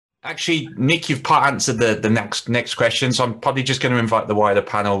Actually, Nick, you've part answered the next question, so I'm probably just going to invite the wider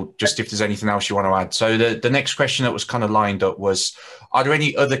panel just if there's anything else you want to add. So the next question that was kind of lined up was, are there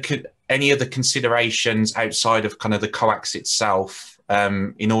any other considerations outside of kind of the coax itself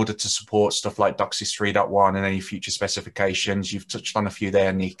in order to support stuff like DOCSIS 3.1 and any future specifications? You've touched on a few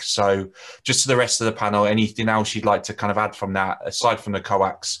there, Nick. So just to the rest of the panel, anything else you'd like to kind of add from that, aside from the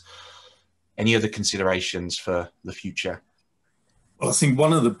coax? Any other considerations for the future? Well, I think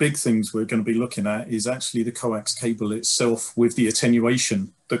one of the big things we're going to be looking at is actually the coax cable itself with the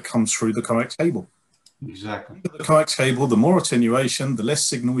attenuation that comes through the coax cable. Exactly. The coax cable, the more attenuation, the less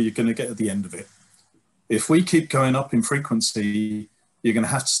signal you're going to get at the end of it. If we keep going up in frequency, you're going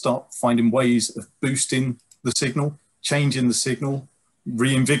to have to start finding ways of boosting the signal, changing the signal,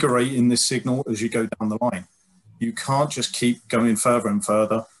 reinvigorating this signal as you go down the line. You can't just keep going further and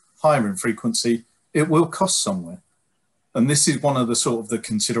further, higher in frequency. It will cost somewhere. And this is one of the sort of the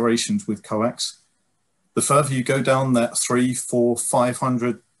considerations with coax. The further you go down that 300, 400,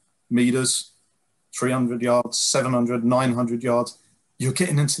 500 meters, 300 yards, 700, 900 yards, you're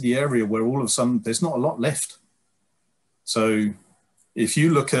getting into the area where all of a sudden there's not a lot left. So if you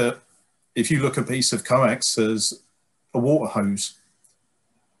look at a piece of coax as a water hose,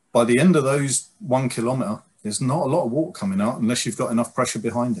 by the end of those 1 kilometer, there's not a lot of water coming out unless you've got enough pressure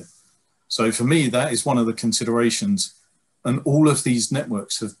behind it. So for me, that is one of the considerations. And all of these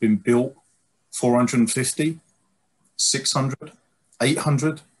networks have been built 450, 600,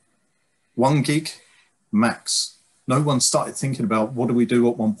 800, 1 gig max. No one started thinking about what do we do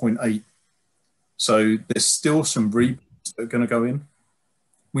at 1.8. So there's still some rebuilds that are going to go in.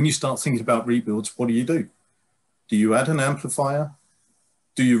 When you start thinking about rebuilds, what do? Do you add an amplifier?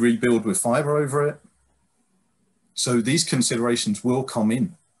 Do you rebuild with fiber over it? So these considerations will come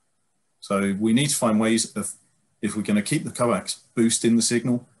in. So we need to find ways of, if we're going to keep the coax, boosting the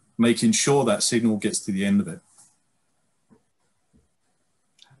signal, making sure that signal gets to the end of it.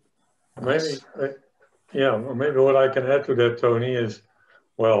 Maybe what I can add to that, Tony, is,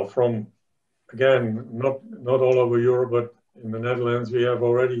 well, from, again, not all over Europe, but in the Netherlands, we have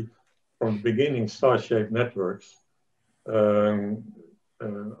already, from the beginning, star-shaped networks,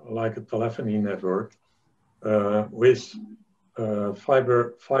 like a telephony network, with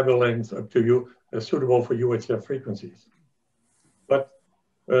fiber lengths up to you, suitable for UHF frequencies. But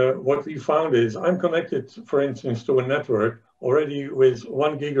what we found is, I'm connected, for instance, to a network already with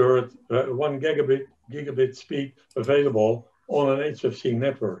 1 gigabit speed available on an HFC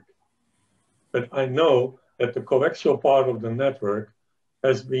network. But I know that the coaxial part of the network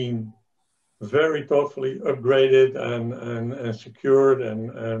has been very thoughtfully upgraded and secured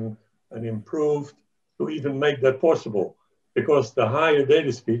and improved to even make that possible. Because the higher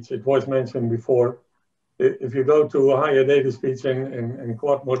data speeds, it was mentioned before, if you go to higher data speeds in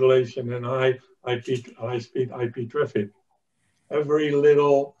quad modulation and high-speed IP traffic, every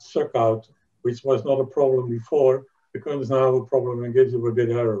little suck out, which was not a problem before, becomes now a problem and gives you a bit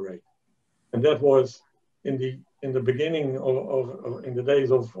error rate. And that was in the beginning in the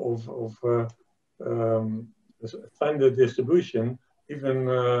days of standard distribution, even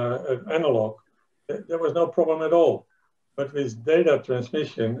analog, there was no problem at all. But with data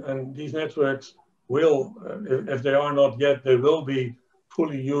transmission, and these networks will, if they are not yet, they will be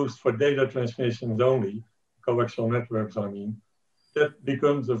fully used for data transmissions only, coaxial networks, I mean, that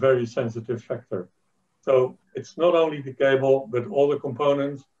becomes a very sensitive factor. So it's not only the cable, but all the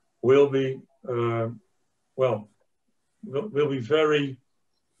components will be, will be very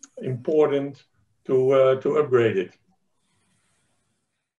important to upgrade it.